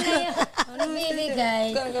natin. Kami lang yung nagbibigay.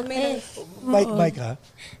 Kami lang. Mike ha?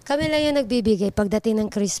 Kami lang yung nagbibigay pagdating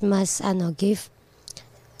ng Christmas gift.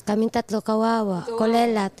 Kaming tatlo kawawa,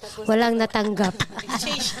 kulelat, walang natanggap.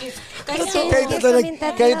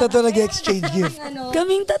 Kayo tatlo nag-exchange gift.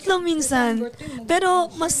 Kaming tatlo minsan. Pero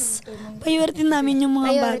mas priority namin yung mga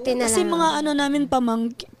Priority bata. na Kasi lang. mga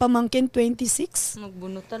pamangkin 26.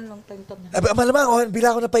 Magbunutan lang tayong tatlo. Malamang,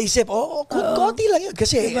 bila ko napaisip, konti lang yun.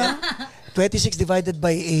 Kasi 26 divided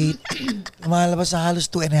by 8, lumalabas na halos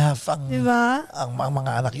 2.5 ang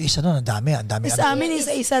mga anak. Yung isa nun, ang dami anak. Sa amin,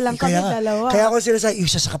 isa-isa lang kami dalawa. Kaya ako sila sa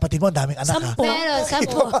isa sa kapatid mo, ang daming anak. 10. Pero, 10.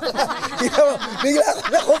 Bigla ako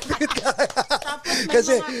na-compute ka.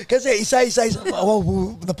 kasi isa.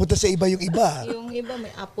 Napunta sa iba yung iba. Yung iba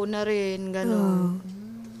may apo na rin, gano'n.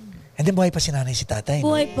 And then buhay pa si nanay si tatay.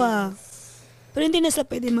 No? Buhay pa. Pero hindi na sila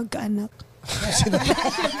pwede magkaanak.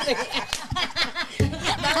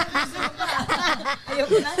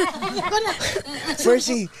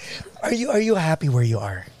 Mercy, are you happy where you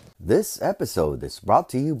are? This episode is brought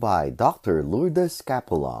to you by Dr. Lourdes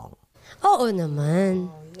Capulong. Oo naman.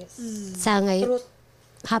 Sa ngayon,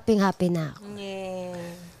 happy na ako.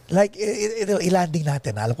 Like, i-landing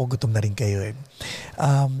natin. Alam ko gutom na rin kayo eh.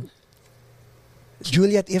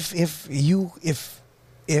 Juliet, if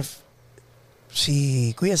si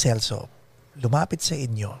Kuya Celso lumapit sa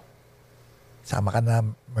inyo, sama ka na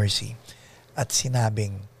Mercy, at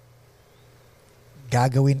sinabing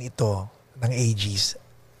gagawin ito ng Aegis,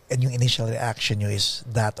 and yung initial reaction nyo is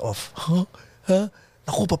that of,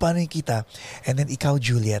 naku, paano yung kita? And then ikaw,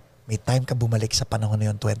 Juliet, may time ka bumalik sa panahon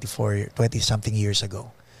na yun, 20-something years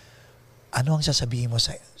ago. Ano ang sasabihin mo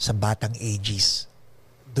sa batang Aegis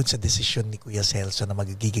dun sa desisyon ni Kuya Celso na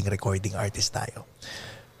magiging recording artist tayo?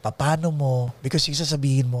 Paano mo, because yung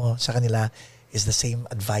sasabihin mo sa kanila is the same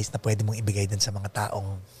advice na pwede mong ibigay din sa mga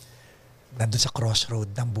taong nandun sa crossroad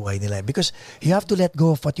ng buhay nila. Because you have to let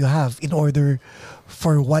go of what you have in order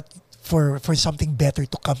for something better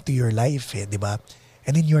to come to your life, di ba?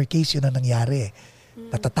 And in your case, yun ang nangyari.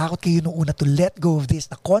 Natatakot kayo nung una to let go of this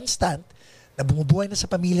na constant, na bumubuhay na sa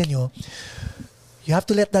pamilya nyo. You have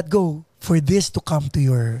to let that go for this to come to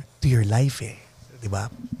your life, di ba?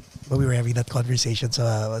 But we were having that conversation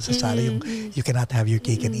sa sala, yung you cannot have your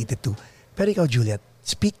cake and eat it too. Pero ikaw, Juliet,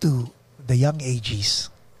 speak to the young Aegis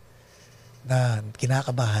na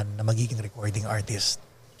kinakabahan na magiging recording artist.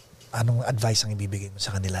 Anong advice ang ibibigay mo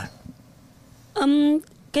sa kanila?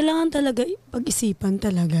 Kailangan talaga pag-isipan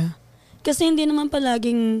talaga. Kasi hindi naman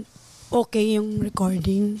palaging okay yung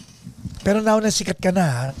recording. Pero now na sikat ka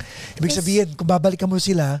na, ibig sabihin, kung babalikan mo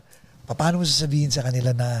sila, paano mo sasabihin sa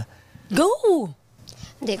kanila na go!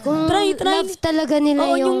 Hindi, kung Try. love talaga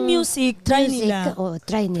nila yung music, try nila. Oo,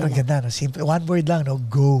 try nila. ang ganda, no? Simple. One word lang, no?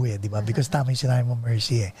 Go, di ba? Because tama yung sinabi mo,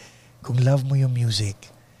 Mercy, Kung love mo yung music,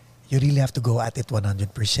 you really have to go at it 100%,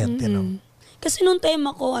 no? Kasi nung time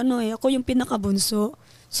ako, ako yung pinakabunso.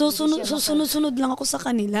 So, sunod-sunod lang ako sa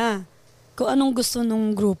kanila. Kung anong gusto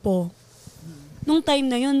nung grupo. Nung time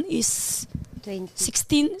na yun is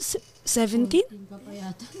 16, 17?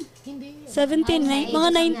 17, mga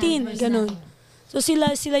 19, ganun. So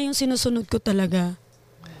sila yung sinusunod ko talaga.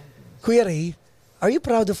 Kuya Ray, are you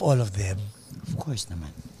proud of all of them? Of course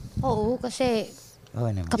naman. Oo, kasi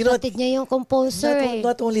Oo naman. kapatid niya yung composer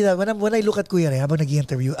Not only that, when I look at Kuya Ray habang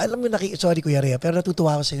nag-interview, alam mo, sorry Kuya Ray, pero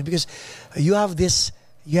natutuwa ako sa inyo because you have this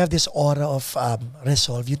aura of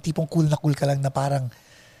resolve. Yung tipong cool ka lang na parang,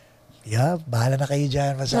 bahala na kayo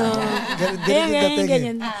dyan.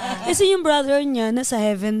 Ganyan. Kasi yung brother niya nasa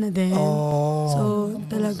heaven na din. So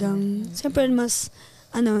talagang, siyempre mas,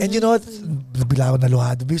 And you know, nabila ako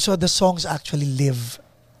naluhado. So the songs actually live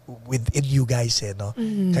within you guys, no?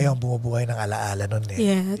 Kayo ang bumubuhay ng alaala nun,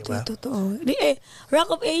 Yeah, diba? totoo. Rock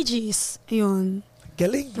of Ages, ayun.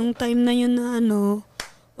 Galing. Nung time na yun na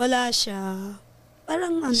wala siya.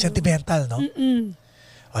 Parang Sentimental, no?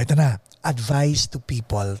 O, ito na. Advice to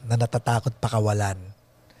people na natatakot pakawalan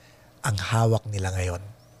ang hawak nila ngayon.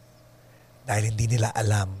 Dahil hindi nila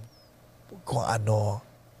alam kung ano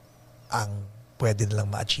ang pwede nilang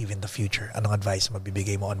ma-achieve in the future. Anong advice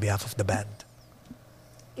mabibigay mo on behalf of the band?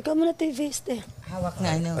 Ikaw muna TV-face Hawak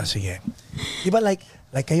na Sige. Diba like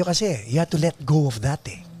kayo kasi, you have to let go of that,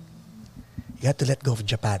 You had to let go of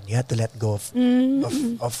Japan. You had to let go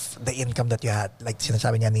of the income that you had. Like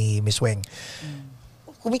sinasabi niya ni Miss Weng.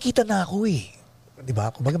 Kumikita na ako eh.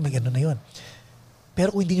 Diba? Kumbaga may ano na yun.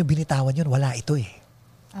 Pero kung hindi nyo binitawan yun, wala ito eh.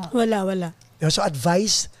 Wala. So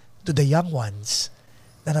advice to the young ones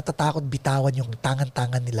na natatakot bitawan yung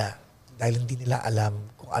tangan-tangan nila dahil hindi nila alam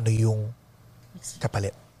kung ano yung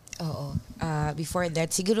kapalit. Oo. Before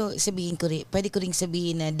that, siguro pwede ko rin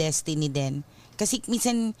sabihin na destiny din. Kasi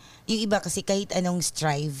minsan, yung iba kasi kahit anong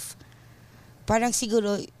strive, parang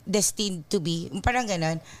siguro destined to be. Parang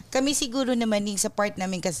ganon. Kami siguro naman yung sa part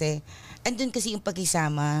namin kasi, andun kasi yung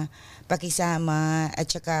pakisama at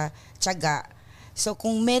saka tiyaga. So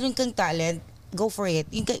kung meron kang talent, go for it.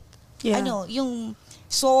 Yung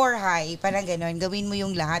soar high, parang ganon. Gawin mo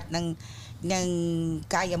yung lahat ng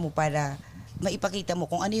kaya mo para maipakita mo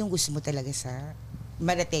kung ano yung gusto mo talaga sa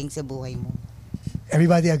marating sa buhay mo.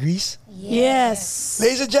 Everybody agrees? Yes.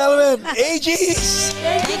 Ladies and gentlemen, Aegis!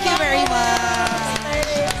 Thank you very much.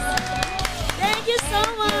 Thank you so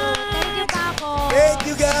much. Thank you, Paco. Thank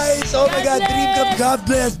you guys! Oh my God, dream come, God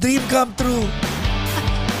bless, dream come true.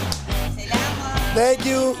 Salamat. Thank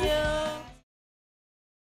you. Thank you.